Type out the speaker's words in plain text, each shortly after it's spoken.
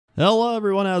Hello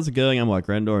everyone, how's it going? I'm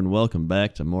WoWcrendor and welcome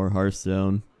back to more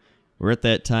Hearthstone. We're at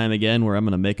that time again where I'm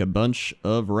going to make a bunch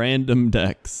of random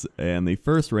decks. And the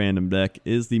first random deck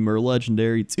is the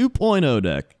Murlegendary 2.0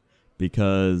 deck.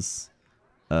 Because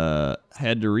I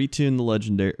had to retune the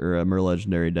legendary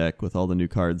Murlegendary deck with all the new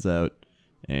cards out.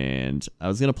 And I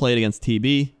was going to play it against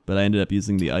TB, but I ended up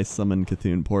using the Ice Summon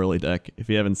Cthulhu Poorly deck. If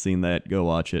you haven't seen that, go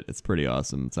watch it. It's pretty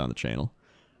awesome. It's on the channel.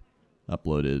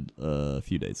 Uploaded a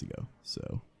few days ago.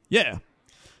 So, yeah.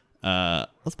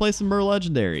 Let's play some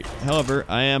Murlegendary. However,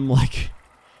 I am like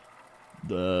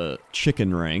the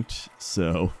chicken ranked,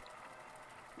 so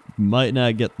might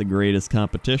not get the greatest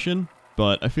competition,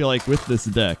 but I feel like with this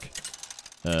deck,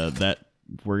 that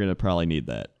we're gonna probably need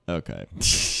that. Okay.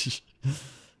 So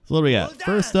what do we got?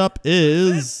 First up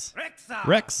is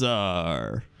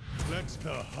Rexxar. Let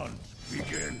the hunt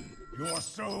begin. Your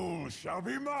soul shall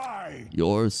be mine.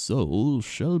 Your soul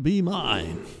shall be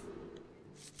mine.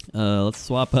 Let's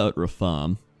swap out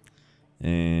Rafam.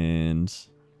 And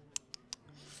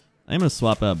I'm going to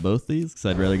swap out both these because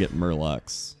I'd rather get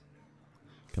Murlocs.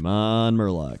 Come on,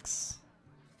 Murlocs.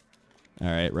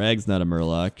 Alright, Rag's not a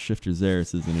Murloc. Shifter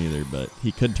Xeris isn't either, but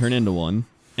he could turn into one.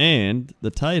 And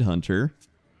the Tidehunter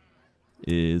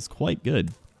is quite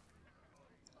good.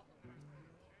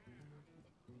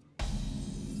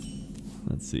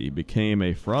 Let's see, became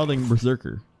a Frothing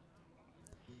Berserker.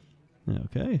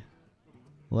 Okay.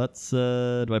 Let's,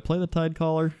 do I play the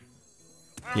Tidecaller?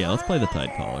 Yeah, let's play the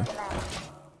Tidecaller.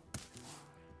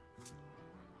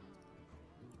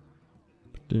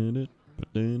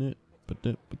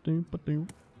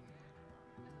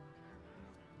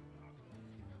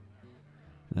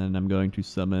 And I'm going to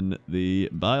summon the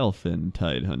Bilefin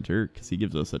Tidehunter, because he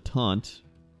gives us a taunt.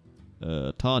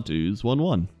 Taunt ooze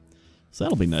 1/1. So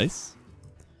that'll be nice.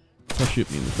 He'll shoot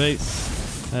me in the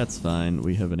face. That's fine.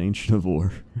 We have an Ancient of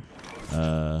War.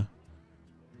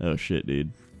 Oh shit,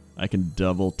 dude. I can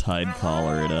double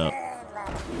Tidecaller it up.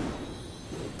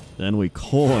 Then we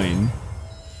coin.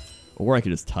 Or I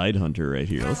could just Tidehunter right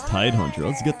here. Let's Tidehunter.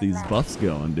 Let's get these buffs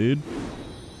going, dude.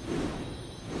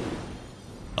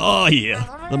 Oh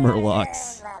yeah, the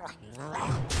Murlocs.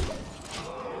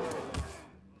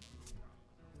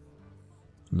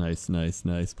 Nice, nice,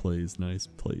 nice plays,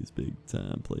 big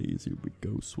time plays. Here we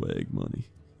go, swag money.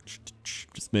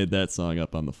 Just made that song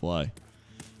up on the fly.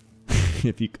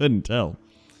 If you couldn't tell.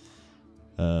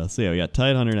 So yeah, we got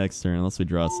Tidehunter next turn, unless we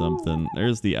draw something.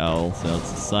 There's the Owl, so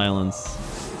it's a silence.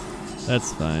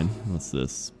 That's fine. What's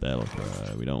this? Battle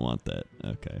Cry. We don't want that.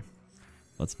 Okay.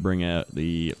 Let's bring out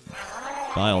the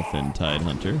Bilefin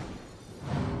Tidehunter.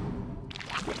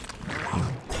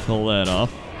 Pull that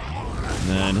off. And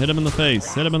then hit him in the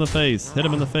face, hit him in the face, hit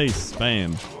him in the face,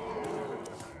 spam.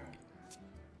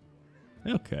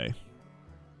 Okay.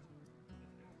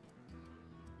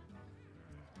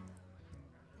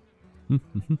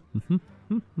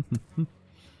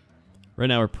 Right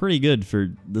now we're pretty good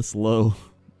for this low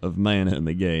of mana in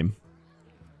the game.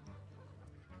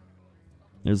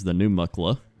 There's the new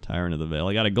Mukla, Tyrant of the Veil.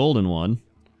 I got a golden one.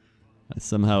 I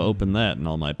somehow opened that in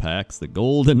all my packs. The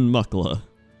golden Mukla.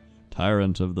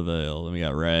 Tyrant of the Veil. Then we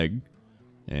got Rag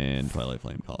and Twilight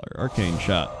Flamecaller. Arcane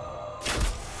Shot.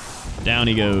 Down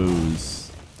he goes.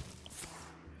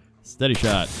 Steady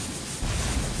Shot.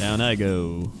 Down I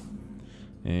go.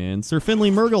 And Sir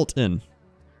Finley Murgleton.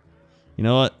 You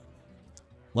know what?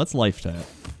 Let's life tap.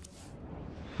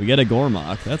 We get a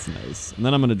Gormok. That's nice. And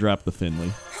then I'm going to drop the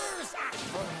Finley.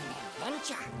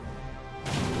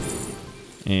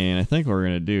 And I think what we're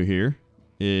going to do here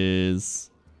is...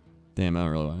 Damn, I don't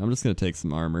really want. I'm just going to take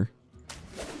some armor.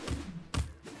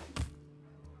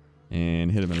 And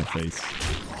hit him in the face.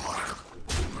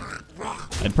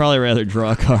 I'd probably rather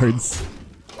draw cards.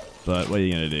 But what are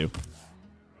you going to do?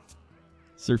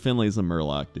 Sir Finley's a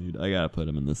Murloc, dude. I got to put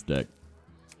him in this deck.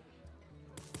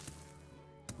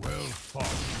 Well fought.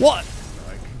 What?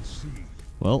 I can see.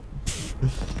 Well,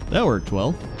 that worked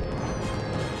well.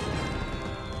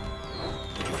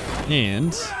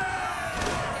 And...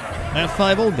 I have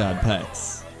 5 Old God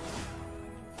packs.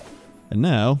 And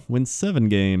now, win 7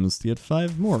 games to get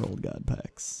 5 more Old God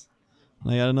packs.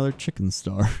 And I got another Chicken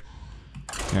Star.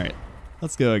 Alright,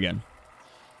 let's go again.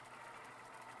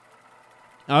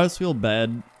 I always feel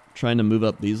bad trying to move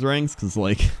up these ranks, because,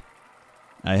 like,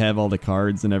 I have all the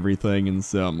cards and everything, and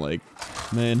so I'm like,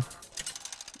 man,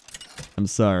 I'm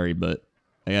sorry, but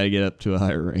I gotta get up to a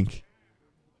higher rank.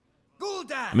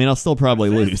 I mean, I'll still probably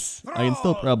lose. I can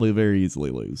still probably very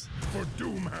easily lose.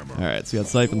 Alright, so we got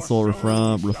Siphon Soul,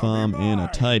 Rafam, and a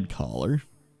Tidecaller.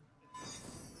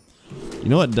 You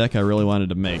know what deck I really wanted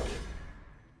to make?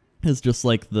 It's just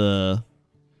like the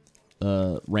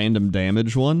random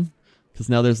damage one. Because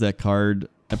now there's that card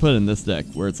I put in this deck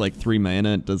where it's like 3 mana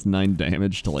and it does 9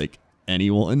 damage to like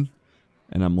anyone.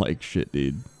 And I'm like, shit,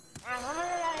 dude.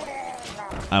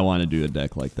 I want to do a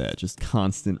deck like that. Just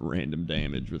constant random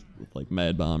damage with like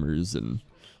Mad Bombers and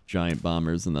Giant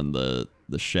Bombers and then the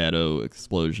Shadow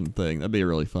Explosion thing. That'd be a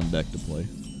really fun deck to play.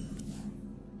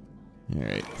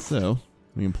 Alright, so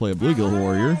we can play a Bluegill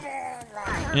Warrior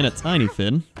and a Tiny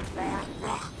Fin.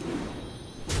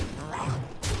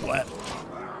 What?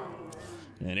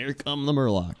 And here come the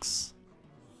Murlocs.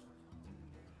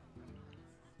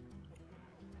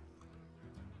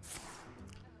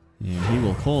 And he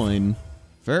will coin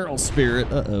Feral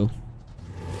Spirit. Uh-oh.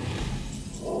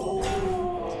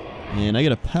 And I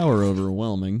get a Power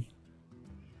Overwhelming.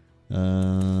 I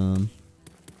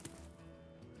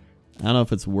don't know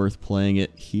if it's worth playing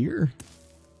it here.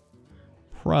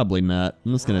 Probably not.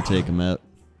 I'm just gonna take him out.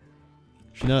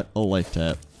 You know what? I'll life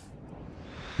tap.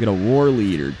 We got a War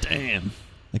Leader. Damn.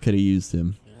 I could have used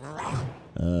him.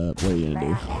 What are you gonna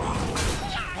do?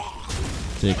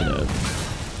 Take it out.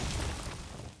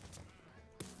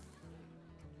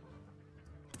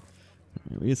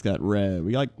 We just got rag.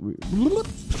 We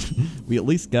at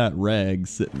least got rag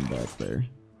sitting back there.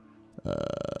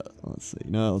 Let's see.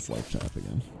 No, let's life tap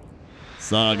again.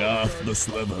 Sagoth the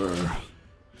Sliver.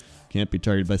 Can't be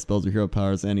targeted by spells or hero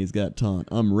powers, and he's got taunt.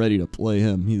 I'm ready to play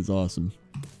him. He's awesome.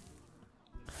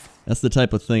 That's the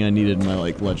type of thing I needed in my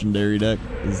like legendary deck.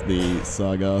 Is the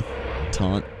Sagoth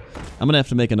taunt. I'm gonna have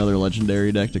to make another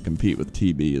legendary deck to compete with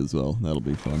TB as well. That'll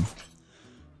be fun.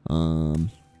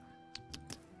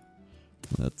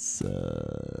 That's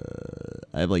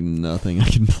I have like nothing I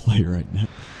can play right now.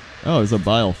 Oh, there's a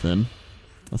Bilefin.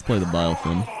 Let's play the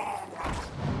Bilefin.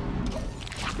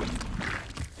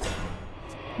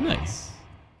 Nice.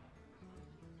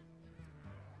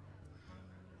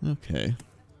 Okay.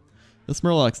 This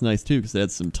Murloc's nice too because it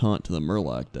adds some taunt to the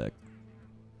Murloc deck.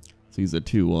 So he's a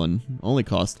 2/1. Only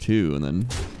costs 2 and then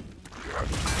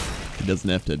he doesn't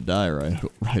have to die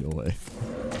right away.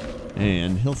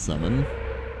 And he'll summon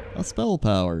a Spell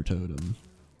Power Totem.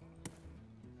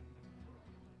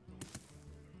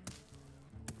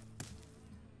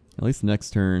 At least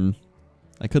next turn,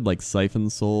 I could like Siphon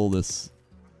Soul this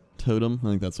totem. I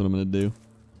think that's what I'm gonna do.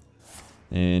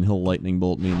 And he'll Lightning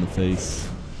Bolt me in the face.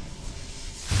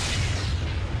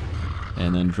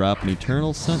 And then drop an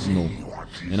Eternal Sentinel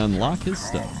and unlock his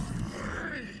stuff.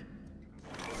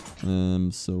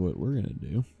 So what we're gonna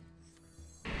do,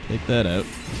 take that out.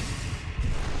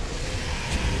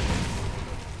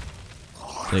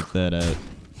 Take that out.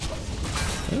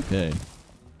 Okay.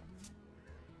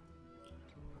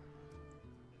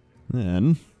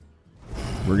 Then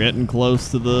we're getting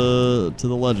close to the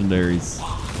legendaries.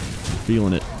 I'm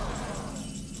feeling it.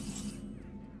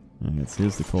 Alright, so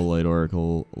here's the Coalite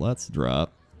Oracle. Let's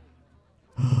drop.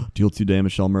 Deal 2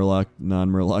 damage to all Murloc,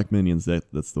 non-Murloc minions.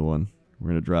 That's the one. We're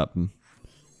gonna drop him.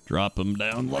 Drop him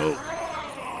down low.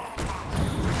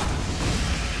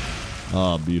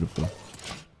 Oh, beautiful.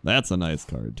 That's a nice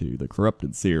card too. The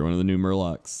Corrupted Seer, one of the new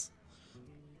Murlocs.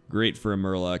 Great for a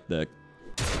Murloc deck.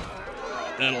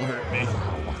 That'll hurt me.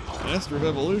 Master of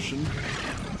Evolution.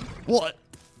 What?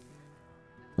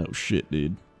 Oh shit,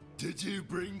 dude. Did you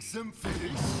bring some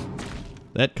fish?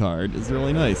 That card is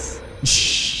really nice.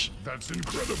 That's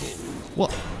incredible.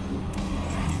 What?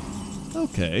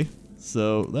 Okay,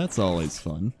 so that's always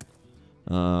fun.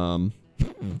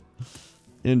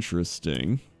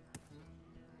 Interesting.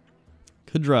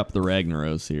 Could drop the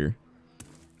Ragnaros here.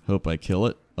 Hope I kill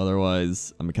it.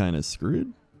 Otherwise, I'm kind of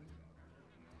screwed.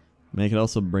 I could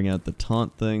also bring out the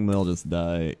taunt thing. They'll just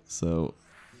die. So,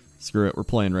 screw it. We're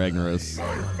playing Ragnaros.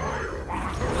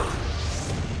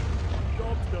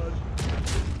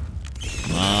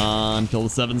 Come on, kill the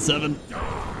 7/7.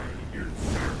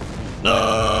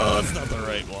 No, it's not the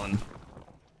right one.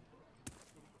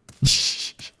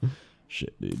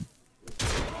 Shit, dude.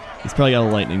 He's probably got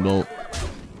a Lightning Bolt.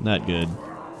 Not good.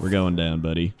 We're going down,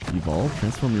 buddy. Evolve?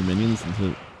 Transform your minions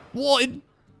into... What?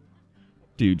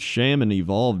 Dude, Shaman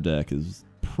Evolve deck is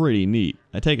pretty neat.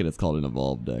 I take it it's called an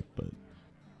Evolve deck, but...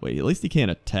 Wait, at least he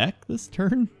can't attack this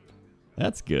turn?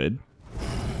 That's good.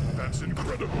 That's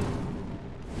incredible.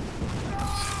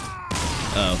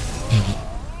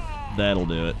 Oh. That'll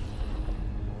do it.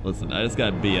 Listen, I just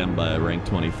got BM'd by a rank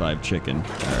 25 chicken.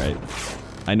 Alright.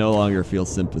 I no longer feel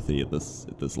sympathy at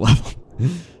this level.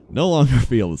 No longer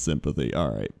feel the sympathy.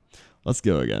 Alright. Let's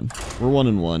go again. We're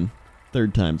 1-1.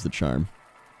 Third time's the charm.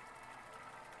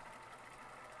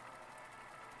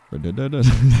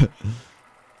 That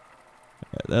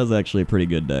was actually a pretty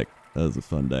good deck. That was a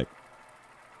fun deck.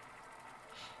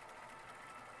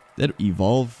 that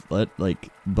evolve, like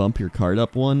bump your card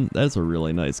up one, that's a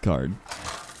really nice card.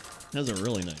 That's a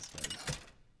really nice card.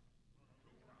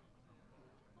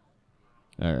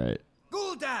 Alright.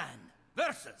 Gul'dan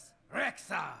versus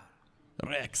Rexxar.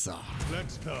 Rexxar. Let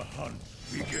the hunt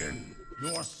begin.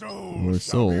 Your Your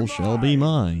soul shall be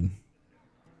mine.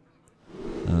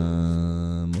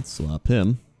 Let's swap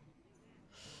him.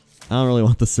 I don't really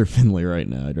want the Sir Finley right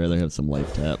now. I'd rather have some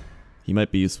life tap. He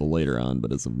might be useful later on,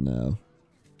 but as of now.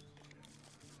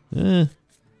 At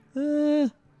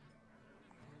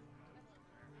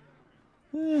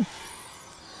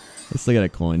least I got a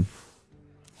coin.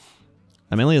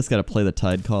 I mainly just gotta play the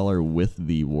Tide Caller with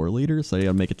the War Leader, so I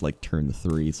gotta make it to like turn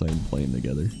 3 so I can play them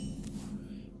together.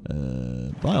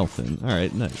 Bilefin.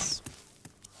 Alright, nice.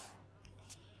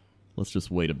 Let's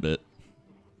just wait a bit.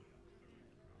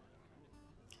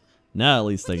 Now at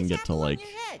least I can get to like...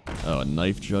 Oh, a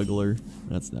Knife Juggler?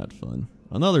 That's not fun.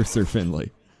 Another Sir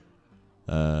Finley.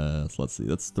 So let's see,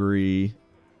 that's 3.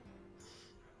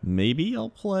 Maybe I'll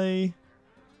play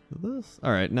this?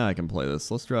 Alright, now I can play this.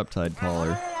 Let's drop Tide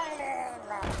Caller.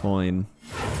 Coin.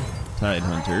 Tide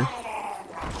Hunter.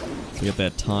 So get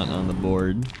that taunt on the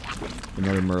board.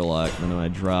 Another Murloc. And then when I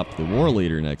drop the War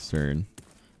Leader next turn,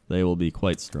 they will be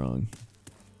quite strong.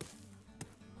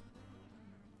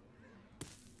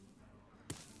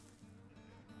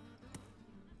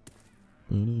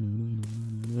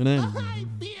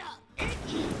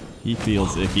 He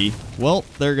feels icky. Well,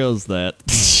 there goes that. Put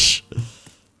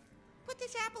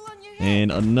this apple on your head.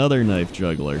 And another Knife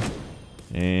Juggler.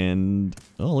 And...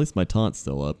 oh, at least my taunt's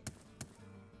still up.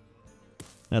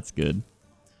 That's good.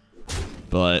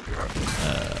 But...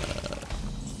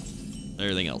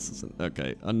 everything else isn't.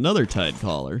 Okay, another Tide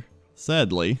Caller.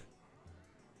 Sadly.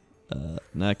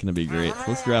 Not gonna be great. So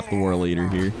let's drop the War Leader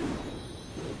here.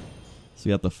 So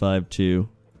we got the 5-2.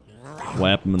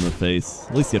 Whap him in the face.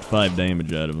 At least get 5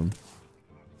 damage out of him.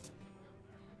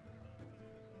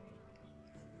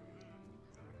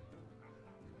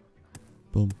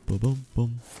 Boom, boom, boom,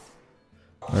 boom.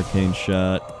 Arcane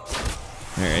Shot.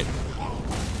 Alright.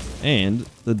 And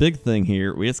the big thing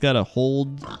here, we just gotta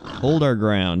hold our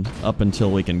ground up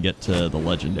until we can get to the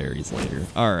legendaries later.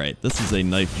 Alright, this is a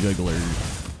Knife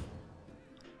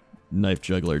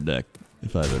Juggler deck,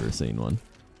 if I've ever seen one.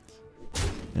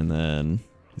 And then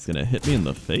he's gonna hit me in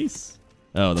the face?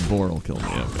 Oh, the boar will kill me.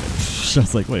 Okay. I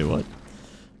was like, wait, what?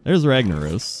 There's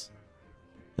Ragnaros.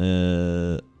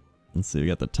 Let's see, we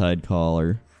got the Tide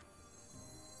Caller.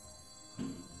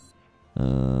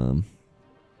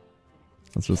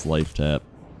 Let's just life tap.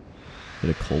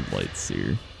 Get a Cold Light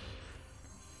Seer.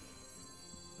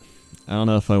 I don't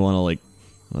know if I want to like...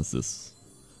 what's this?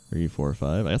 3, 4,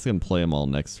 5. I guess I can play them all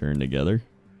next turn together.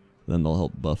 Then they'll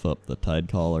help buff up the Tide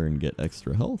Caller and get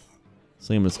extra health.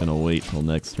 So I'm just gonna wait till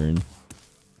next turn.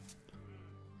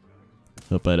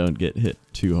 Hope I don't get hit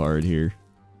too hard here.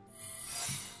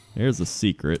 There's a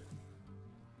secret.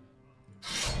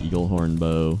 Eagle Horn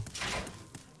Bow.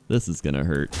 This is gonna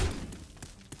hurt.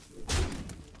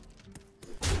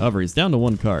 However, he's down to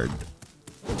 1 card.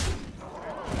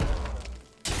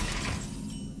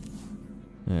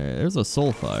 Alright, there's a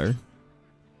Soulfire.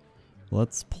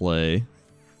 Let's play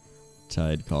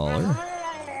Tide Caller.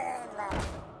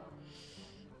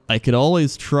 I could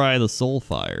always try the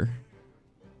Soulfire.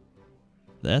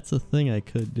 That's a thing I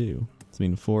could do. I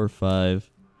mean, 4, 5,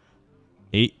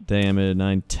 8 damage,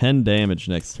 9, 10 damage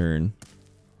next turn.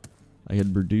 I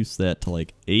could reduce that to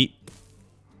like 8.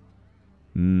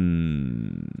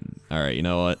 Alright, you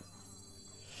know what?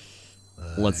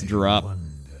 Let's drop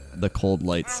the Cold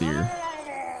Light Seer.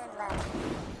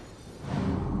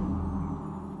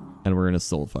 And we're gonna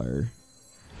Soulfire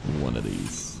one of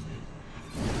these.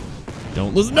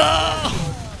 Don't lose. No!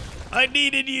 I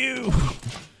needed you!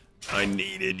 I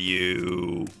needed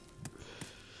you.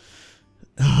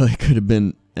 Oh, it could have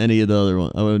been any of the other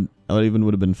one. I would even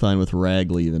would have been fine with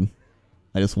Rag leaving.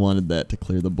 I just wanted that to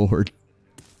clear the board.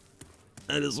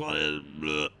 I just wanted...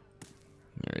 Alright,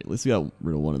 at least we got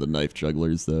rid of one of the Knife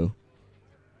Jugglers, though.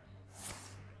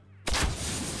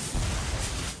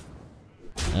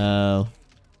 Ow.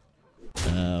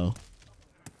 Ow.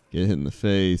 Get hit in the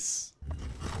face.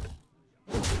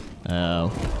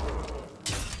 Ow.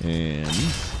 And...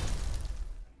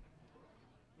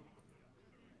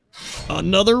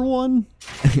 another one?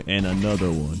 And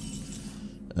another one.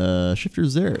 Shifter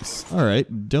Xeris.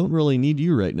 Alright, don't really need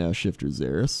you right now, Shifter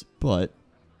Xeris, but...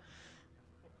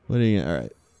 what are you...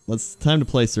 alright. Time to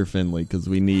play Sir Finley, because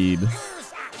we need...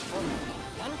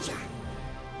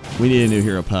 we need a new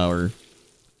hero power.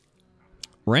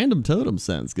 Random Totem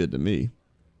sounds good to me.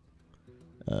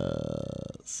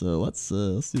 So let's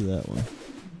do that one.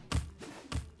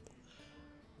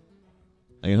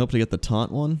 I can hope to get the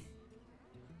taunt one.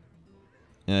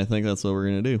 And I think that's what we're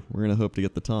going to do. We're going to hope to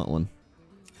get the taunt one.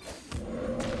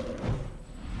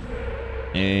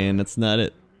 And that's not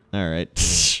it.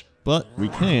 Alright. But we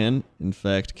can, in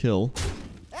fact, kill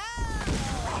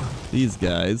these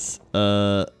guys.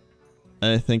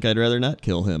 I think I'd rather not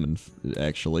kill him,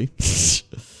 actually.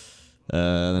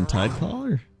 Than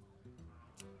Tidecaller?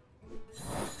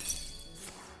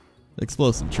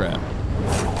 Explosive trap.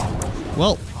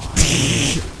 Well,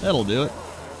 that'll do it.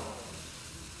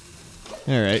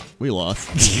 Alright, we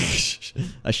lost.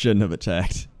 I shouldn't have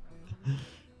attacked.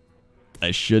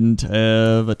 I shouldn't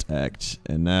have attacked.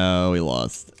 And now we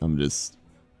lost. I'm just...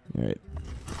 Alright.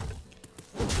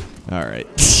 Alright.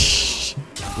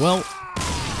 Well,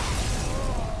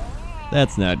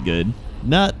 that's not good.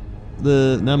 Not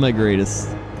my greatest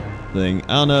thing.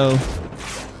 I don't know.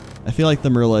 I feel like the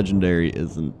Murlegendary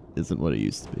isn't what it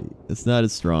used to be. It's not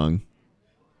as strong,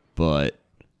 but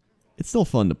it's still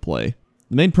fun to play.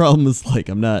 The main problem is, like,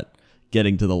 I'm not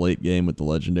getting to the late game with the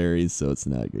legendaries, so it's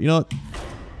not good. You know what?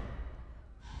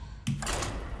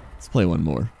 Let's play one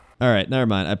more. Alright, never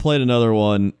mind. I played another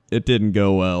one. It didn't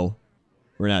go well.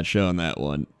 We're not showing that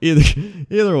one.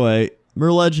 Either way,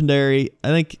 Murlegendary, I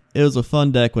think it was a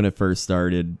fun deck when it first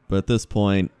started, but at this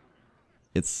point,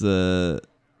 it's you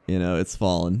know, it's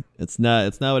fallen. It's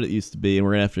not what it used to be, and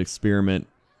we're gonna have to experiment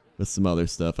with some other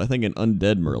stuff. I think an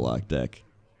undead Murloc deck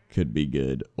could be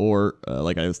good, or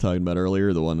like I was talking about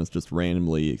earlier, the one that's just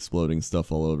randomly exploding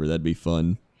stuff all over. That'd be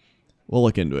fun. We'll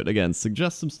look into it. Again,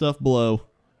 suggest some stuff below,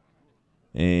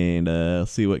 and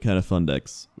see what kind of fun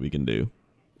decks we can do.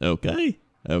 Okay.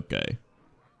 Okay.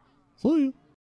 See ya.